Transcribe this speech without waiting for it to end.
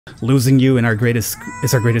Losing you in our greatest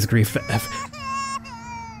is our greatest grief.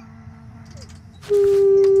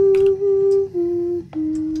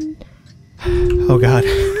 Oh god.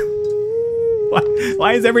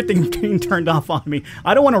 Why is everything being turned off on me?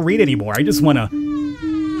 I don't want to read anymore. I just want to...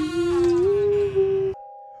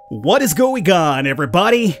 What is going on,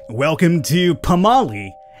 everybody? Welcome to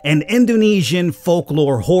Pamali, an Indonesian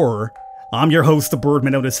folklore horror. I'm your host, the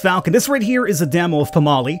Birdman known as Falcon. This right here is a demo of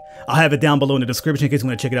Pamali. I'll have it down below in the description in case you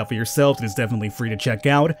want to check it out for yourself. It is definitely free to check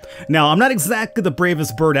out. Now, I'm not exactly the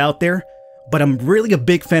bravest bird out there, but I'm really a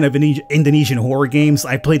big fan of Indonesian horror games.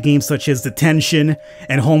 I played games such as Detention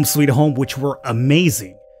and Home Sweet Home, which were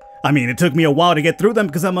amazing. I mean, it took me a while to get through them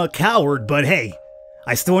because I'm a coward, but hey,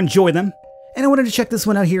 I still enjoy them. And I wanted to check this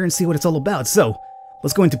one out here and see what it's all about. So,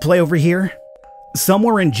 let's go into play over here.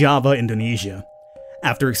 Somewhere in Java, Indonesia,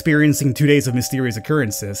 after experiencing 2 days of mysterious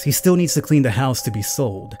occurrences, he still needs to clean the house to be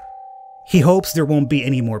sold. He hopes there won't be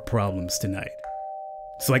any more problems tonight.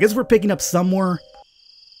 So I guess we're picking up somewhere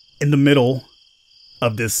in the middle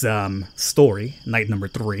of this story, night number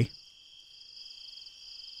 3.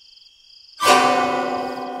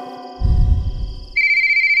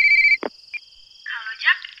 Halo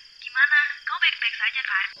Jack, gimana? Kau baik-baik saja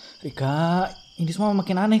kan? Rika, ini semua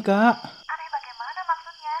makin aneh, Kak. Aneh bagaimana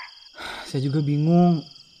maksudnya? Saya juga bingung.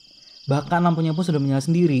 Bahkan lampunya pun sudah menyala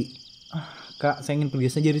sendiri. Kak, saya ingin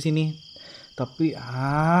pergi saja dari sini. Tapi,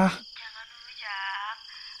 Jangan dulu, Jack.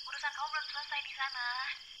 Urusan kamu belum selesai di sana.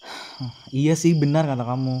 Iya sih, benar kata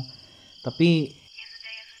kamu. Tapi... Ya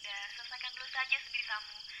sudah. Selesaikan dulu saja sendiri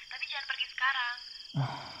kamu. Tapi jangan pergi sekarang.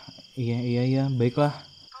 Iya, baiklah.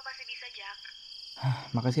 Kau pasti bisa, Jack.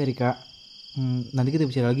 Makasih ya, Rika. Nanti kita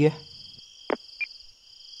bicara lagi ya.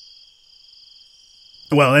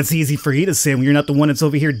 Well, that's easy for you to say when you're not the one that's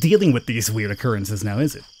over here dealing with these weird occurrences now,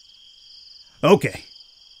 is it? Okay.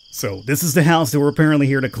 So, this is the house that we're apparently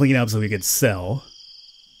here to clean up so we could sell.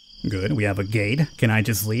 Good, we have a gate. Can I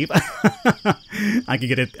just leave? I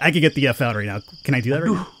could get the F out right now. Can I do that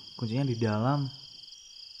right now? Kuncinya di dalam.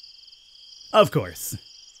 Of course.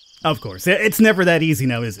 It's never that easy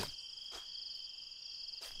now, is it?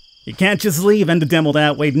 You can't just leave, end the demo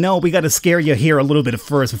that way. No, we gotta scare you here a little bit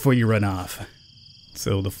first before you run off.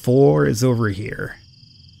 So the 4 is over here.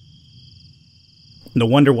 No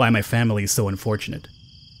wonder why my family is so unfortunate.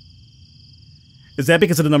 Is that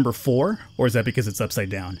because of the number 4? Or is that because it's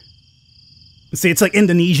upside down? See, it's like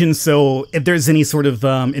Indonesian, so if there's any sort of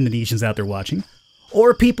Indonesians out there watching,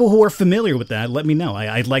 or people who are familiar with that, let me know.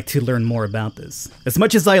 I'd like to learn more about this. As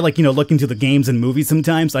much as I like, look into the games and movies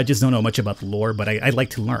sometimes, I just don't know much about the lore, but I'd like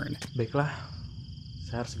to learn. Baiklah,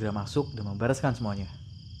 saya harus segera masuk dan membereskan semuanya.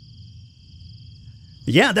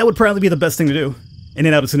 Yeah, that would probably be the best thing to do. In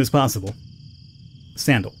and out as soon as possible.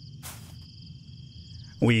 Sandal.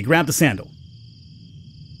 We grab the sandal.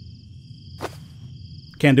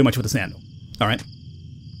 Can't do much with the sandal. Alright.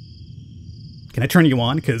 Can I turn you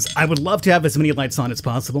on? Because I would love to have as many lights on as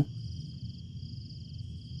possible.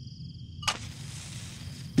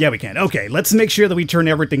 Yeah, we can. Okay, let's make sure that we turn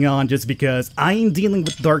everything on just because I ain't dealing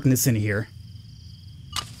with darkness in here.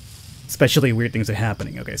 Especially weird things are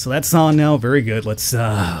happening. Okay, so that's on now. Very good. Let's,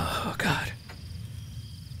 oh god.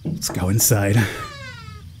 Let's go inside.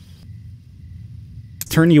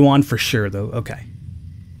 Turn you on for sure, though. Okay.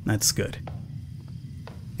 That's good.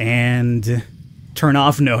 And turn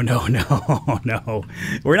off? No.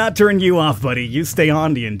 We're not turning you off, buddy. You stay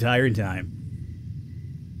on the entire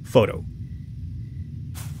time. Photo.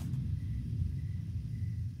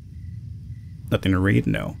 Nothing to read?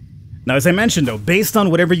 No. Now, as I mentioned, though, based on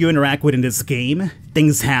whatever you interact with in this game,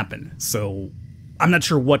 things happen. So, I'm not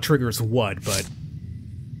sure what triggers what, but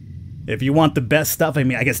if you want the best stuff, I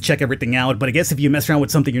mean, I guess check everything out. But I guess if you mess around with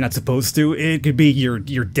something you're not supposed to, it could be your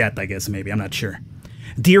death, I guess, maybe. I'm not sure.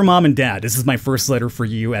 Dear Mom and Dad, this is my first letter for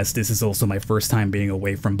you, as this is also my first time being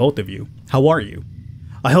away from both of you. How are you?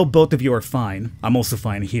 I hope both of you are fine. I'm also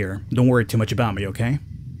fine here. Don't worry too much about me, okay?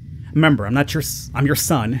 Remember, I'm your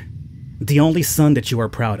son. The only son that you are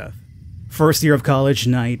proud of. First year of college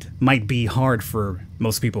night might be hard for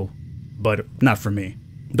most people, but not for me.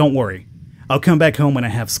 Don't worry. I'll come back home when I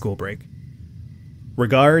have school break.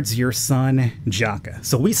 Regards, your son, Jaka.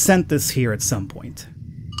 So we sent this here at some point.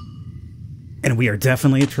 And we are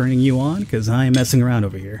definitely turning you on, because I'm messing around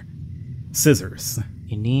over here. Scissors.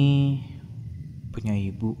 Ini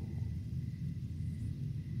punya ibu.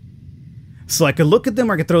 So I could look at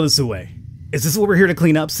them or I could throw this away. Is this what we're here to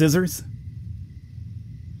clean up, scissors?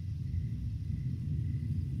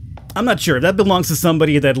 I'm not sure. If that belongs to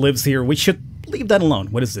somebody that lives here, we should leave that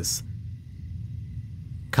alone. What is this?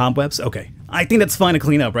 Cobwebs? Okay. I think that's fine to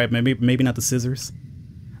clean up, right? Maybe not the scissors.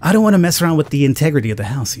 I don't want to mess around with the integrity of the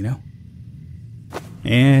house, you know?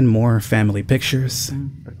 And more family pictures.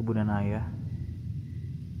 Perkebunan ayah.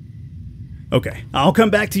 Okay, I'll come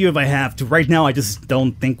back to you if I have to. Right now, I just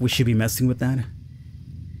don't think we should be messing with that.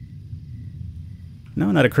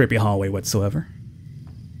 No, not a creepy hallway whatsoever.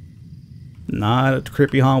 Not a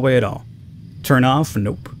creepy hallway at all. Turn off?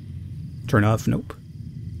 Nope. Turn off? Nope.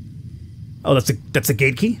 Oh, that's a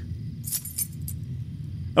gate key?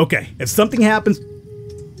 Okay, if something happens...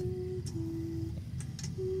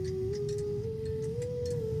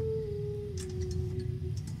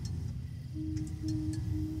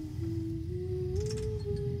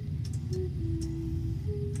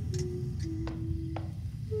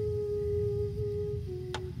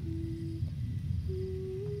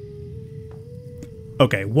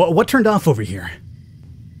 Okay, what turned off over here?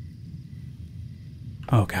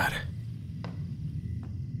 Oh god.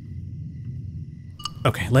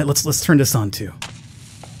 Okay, let's turn this on too.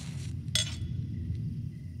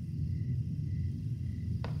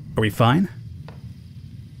 Are we fine?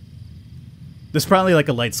 There's probably like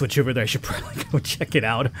a light switch over there. I should probably go check it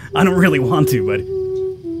out. I don't really want to, but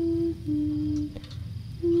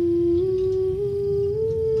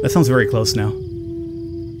that sounds very close now.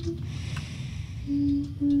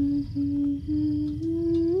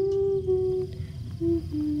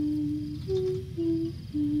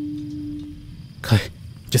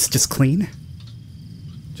 Just clean?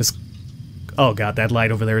 Just... Oh god, that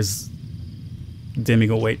light over there is dimming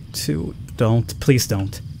away too. Don't. Please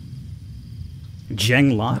don't.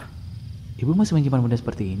 Jeng Lot? Ibu masih menyimpan benda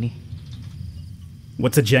seperti ini?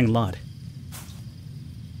 What's a Jeng Lot?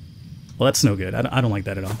 Well, that's no good. I don't like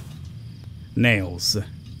that at all. Nails.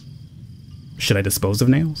 Should I dispose of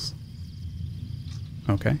nails?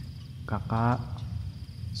 Okay. Kakak,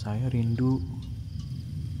 saya rindu.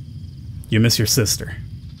 You miss your sister.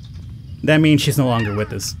 That means she's no longer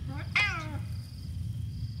with us.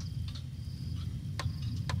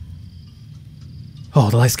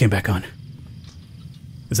 Oh, the lights came back on.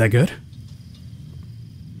 Is that good?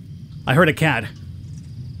 I heard a cat.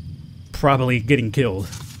 Probably getting killed.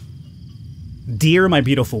 Dear my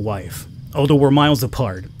beautiful wife, although we're miles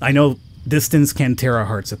apart, I know distance can tear our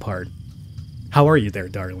hearts apart. How are you there,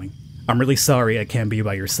 darling? I'm really sorry I can't be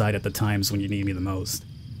by your side at the times when you need me the most.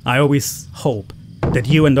 I always hope that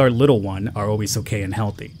you and our little one are always okay and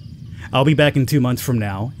healthy. I'll be back in 2 months from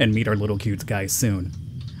now and meet our little cute guy soon.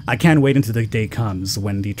 I can't wait until the day comes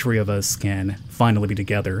when the three of us can finally be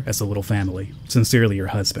together as a little family. Sincerely, your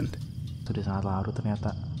husband. Sudah sangat larut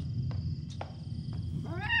ternyata.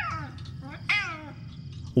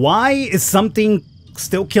 Why is something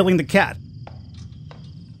still killing the cat?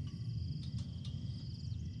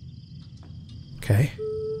 Okay.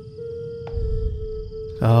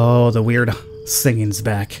 Oh, the weird singing's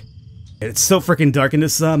back. It's so freaking dark in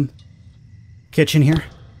this, kitchen here.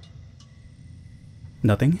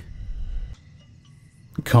 Nothing.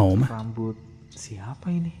 Comb. Rambut siapa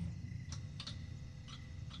ini?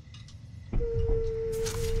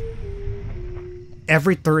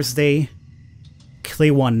 Every Thursday,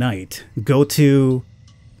 Klee1 night, go to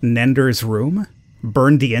Nender's room,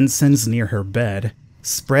 burn the incense near her bed,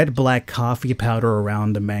 spread black coffee powder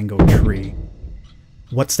around the mango tree.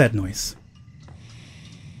 What's that noise?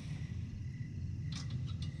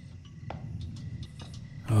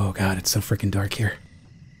 Oh god, it's so freaking dark here.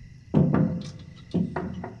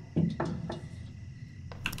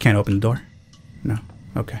 Can't open the door? No?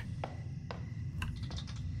 Okay.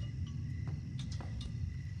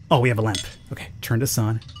 Oh, we have a lamp. Okay, turn this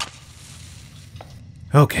on.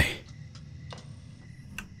 Okay.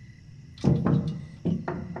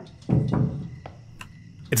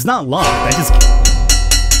 It's not locked, I just...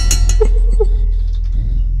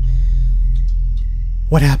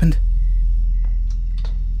 What happened?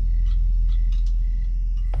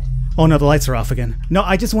 Oh no, the lights are off again. No,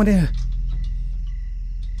 I just wanted to...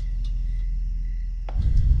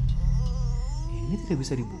 Ini tidak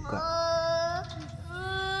bisa dibuka.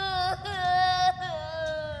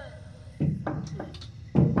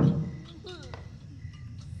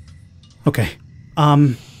 Okay.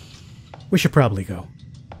 We should probably go.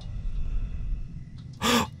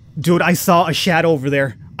 Dude, I saw a shadow over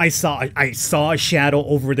there. I saw a shadow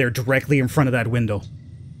over there directly in front of that window.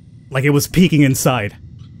 Like it was peeking inside.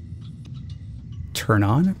 Turn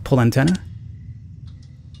on? Pull antenna?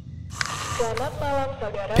 Selamat malam,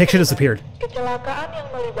 saudara. Picture disappeared. Kecelakaan yang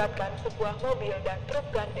melibatkan sebuah mobil dan truk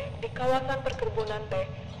gandeng di kawasan perkebunan teh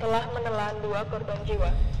telah menelan 2 korban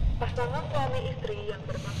jiwa. Pasangan suami istri yang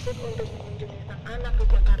bermaksud untuk mengunjungi sang anak ke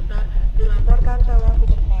Jakarta dilaporkan tewas di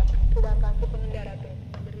tempat, sedangkan si pengendara truk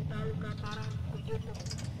menderita luka parah 7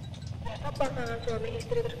 tusuk. Jasad pasangan suami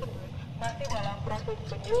istri tersebut masih dalam proses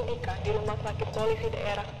penyelidikan di rumah sakit polisi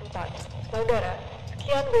daerah setempat. Saudara,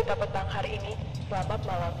 sekian berita petang hari ini. Selamat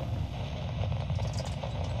malam.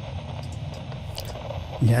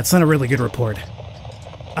 Yeah, it's not a really good report.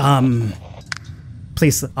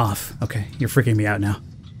 Please off. Okay, you're freaking me out now.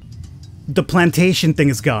 The plantation thing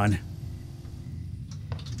is gone.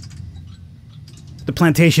 The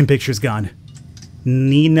plantation picture's gone.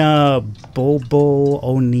 Nina Bobo.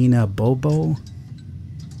 Oh, Nina Bobo.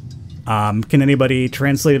 Can anybody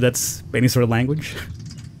translate if that's any sort of language?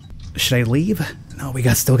 Should I leave? No, we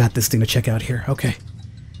still got this thing to check out here. Okay.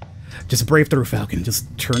 Just brave through, Falcon. Just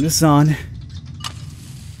turn this on.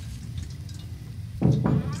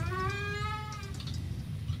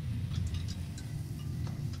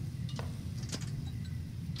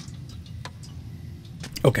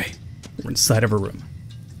 Okay, we're inside of a room.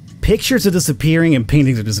 Pictures are disappearing and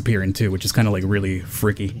paintings are disappearing too, which is kind of like really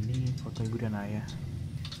freaky. Ini foto ibu dan ayah.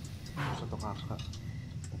 Foto kakak.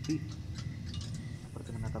 Tapi seperti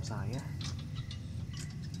menatap saya.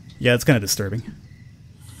 Yeah, it's kind of disturbing.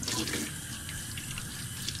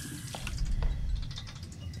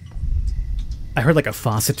 I heard like a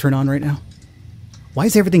faucet turn on right now. Why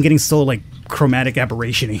is everything getting so like chromatic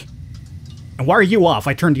aberration-y? And why are you off?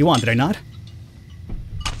 I turned you on, did I not?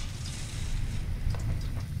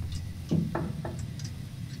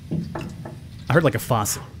 I heard like a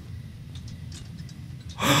faucet.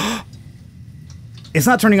 It's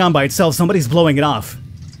not turning on by itself. Somebody's blowing it off.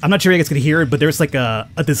 I'm not sure you guys can hear it, but there's like a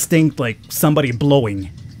distinct, like, somebody blowing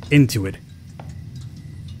into it.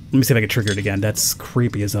 Let me see if I can trigger it again. That's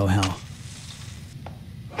creepy as all hell.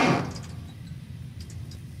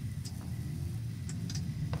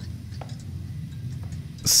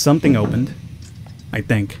 Something opened, I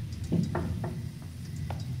think.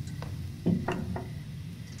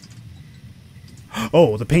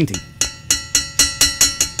 Oh, the painting.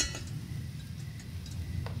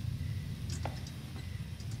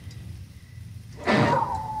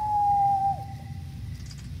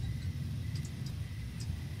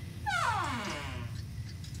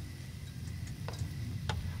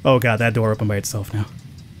 Oh god, that door opened by itself now.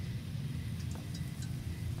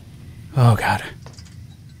 Oh god.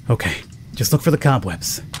 Okay, just look for the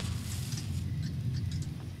cobwebs.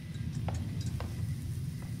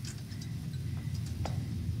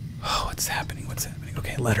 Oh, what's happening? What's happening?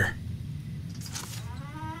 Okay, letter.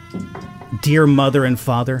 Dear mother and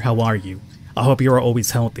father, how are you? I hope you are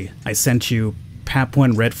always healthy. I sent you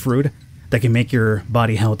Papuan red fruit that can make your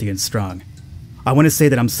body healthy and strong. I want to say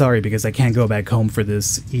that I'm sorry because I can't go back home for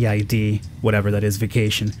this EID, whatever that is,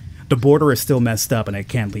 vacation. The border is still messed up and I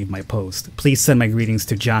can't leave my post. Please send my greetings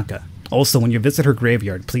to Jaka. Also, when you visit her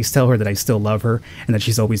graveyard, please tell her that I still love her and that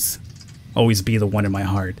she's always be the one in my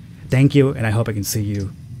heart. Thank you, and I hope I can see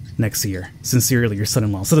you next year. Sincerely, your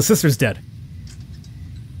son-in-law. So the sister's dead.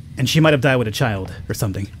 And she might have died with a child or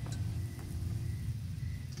something.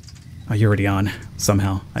 Oh, you're already on,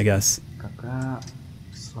 somehow, I guess. Kakak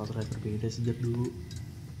selalu terlihat berbeda sejak dulu.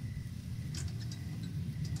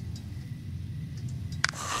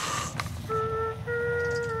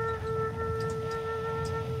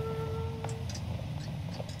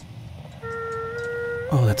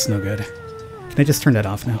 Oh, that's no good. Can I just turn that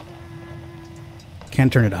off now?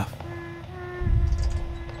 Can't turn it off.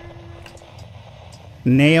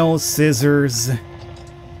 Nails, scissors.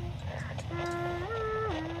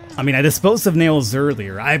 I mean, I disposed of nails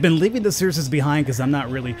earlier. I've been leaving the scissors behind because I'm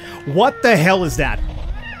not really... What the hell is that?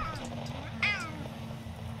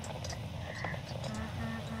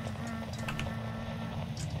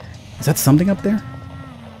 Is that something up there?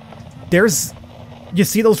 There's... You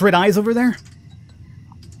see those red eyes over there?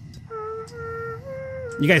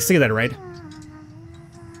 You guys see that, right?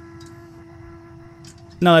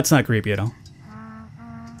 No, that's not creepy at all.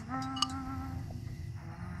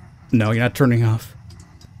 No, you're not turning off.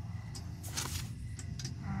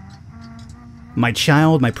 My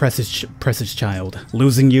child, my precious child.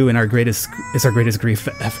 Losing you is our greatest grief.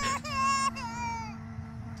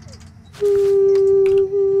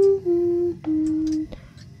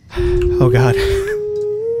 Oh god.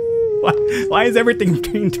 Why is everything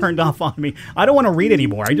being turned off on me? I don't want to read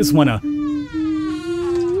anymore. I just want to...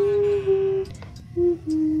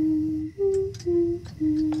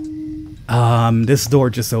 This door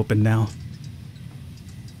just opened now.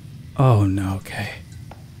 Oh no, okay.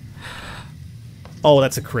 Oh,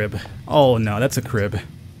 that's a crib. Oh no, that's a crib.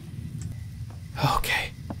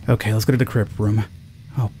 Okay. Okay, let's go to the crib room.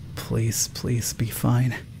 Oh, please, please be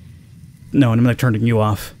fine. No, and I'm not turning you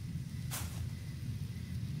off.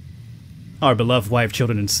 Our beloved wife,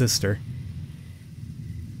 children, and sister.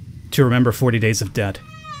 To remember 40 days of debt.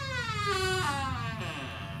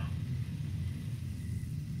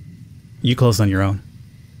 You close on your own.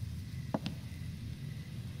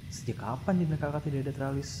 Sejak kapan di kakak tidak ada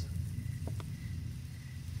teralis?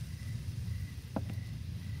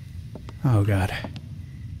 Oh god.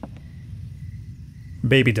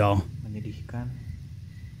 Baby doll. Menyedihkan.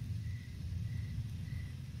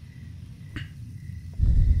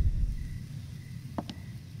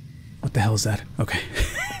 What the hell is that? Okay.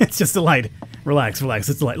 It's just a light. Relax, relax.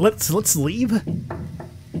 It's a light. Let's leave.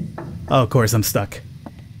 Oh, of course, I'm stuck.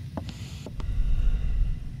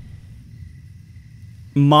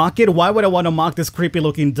 Mock it? Why would I want to mock this creepy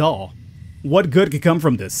looking doll? What good could come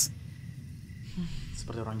from this?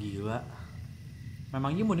 Seperti orang gila.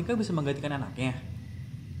 Memangnya boneka bisa menggantikan anaknya?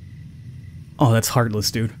 Oh, that's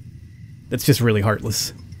heartless, dude. That's just really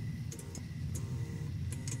heartless.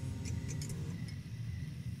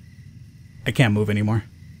 I can't move anymore.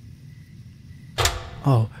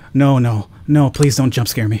 Oh, no, no, no, please don't jump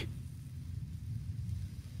scare me.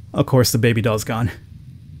 Of course, the baby doll's gone.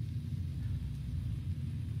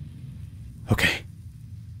 Okay.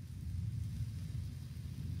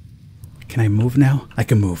 Can I move now? I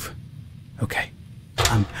can move. Okay.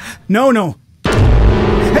 No, no!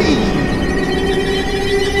 Hey!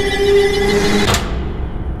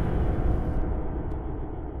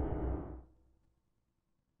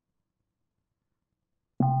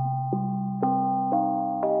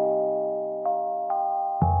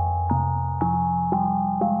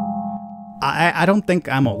 I don't think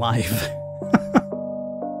I'm alive.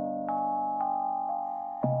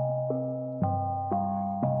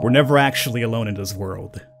 We're never actually alone in this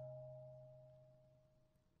world.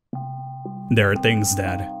 There are things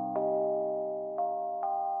that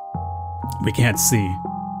we can't see,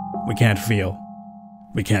 we can't feel,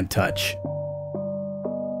 we can't touch,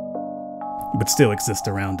 but still exist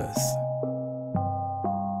around us.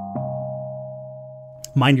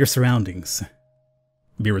 Mind your surroundings.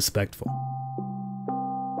 Be respectful.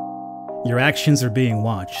 Your actions are being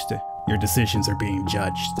watched. Your decisions are being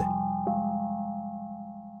judged.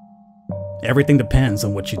 Everything depends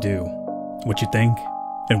on what you do, what you think,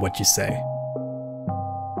 and what you say.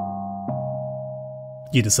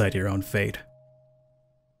 You decide your own fate.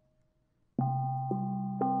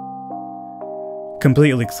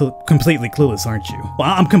 Completely clueless, aren't you?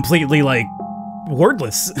 Well, I'm completely, like,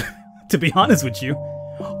 wordless, to be honest with you.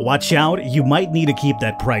 Watch out, you might need to keep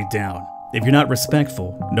that pride down. If you're not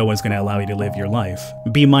respectful, no one's going to allow you to live your life.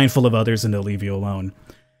 Be mindful of others and they'll leave you alone.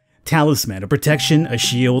 Talisman, a protection, a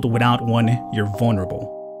shield. Without one, you're vulnerable.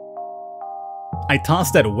 I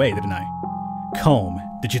tossed that away, didn't I? Comb,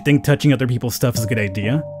 did you think touching other people's stuff is a good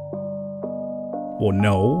idea? Well,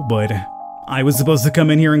 no, but I was supposed to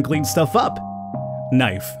come in here and clean stuff up.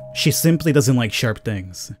 Knife, she simply doesn't like sharp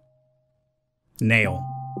things. Nail,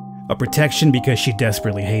 a protection because she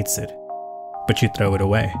desperately hates it, but you throw it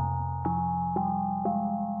away.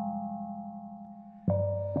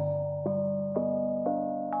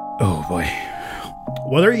 Oh boy.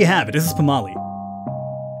 Well, there you have it. This is Pamali.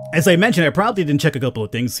 As I mentioned, I probably didn't check a couple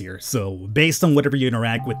of things here, so based on whatever you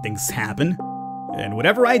interact with, things happen. And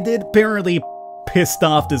whatever I did apparently pissed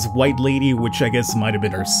off this white lady, which I guess might have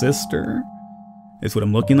been her sister, is what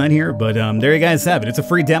I'm looking at here. But there you guys have it. It's a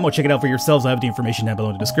free demo. Check it out for yourselves. I have the information down below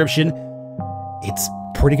in the description. It's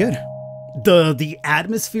pretty good. The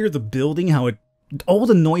atmosphere, the building, how it... all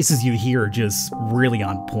the noises you hear are just really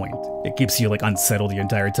on point. It keeps you like unsettled the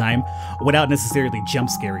entire time without necessarily jump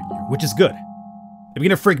scaring you, which is good. If you're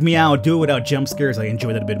gonna freak me out, do it without jump scares. I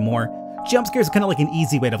enjoy that a bit more. Jump scares are kind of like an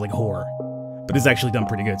easy way to like horror, but it's actually done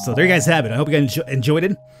pretty good. So there you guys have it. I hope you guys enjoyed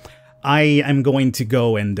it. I am going to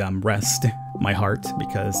go and rest my heart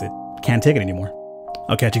because it can't take it anymore.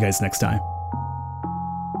 I'll catch you guys next time.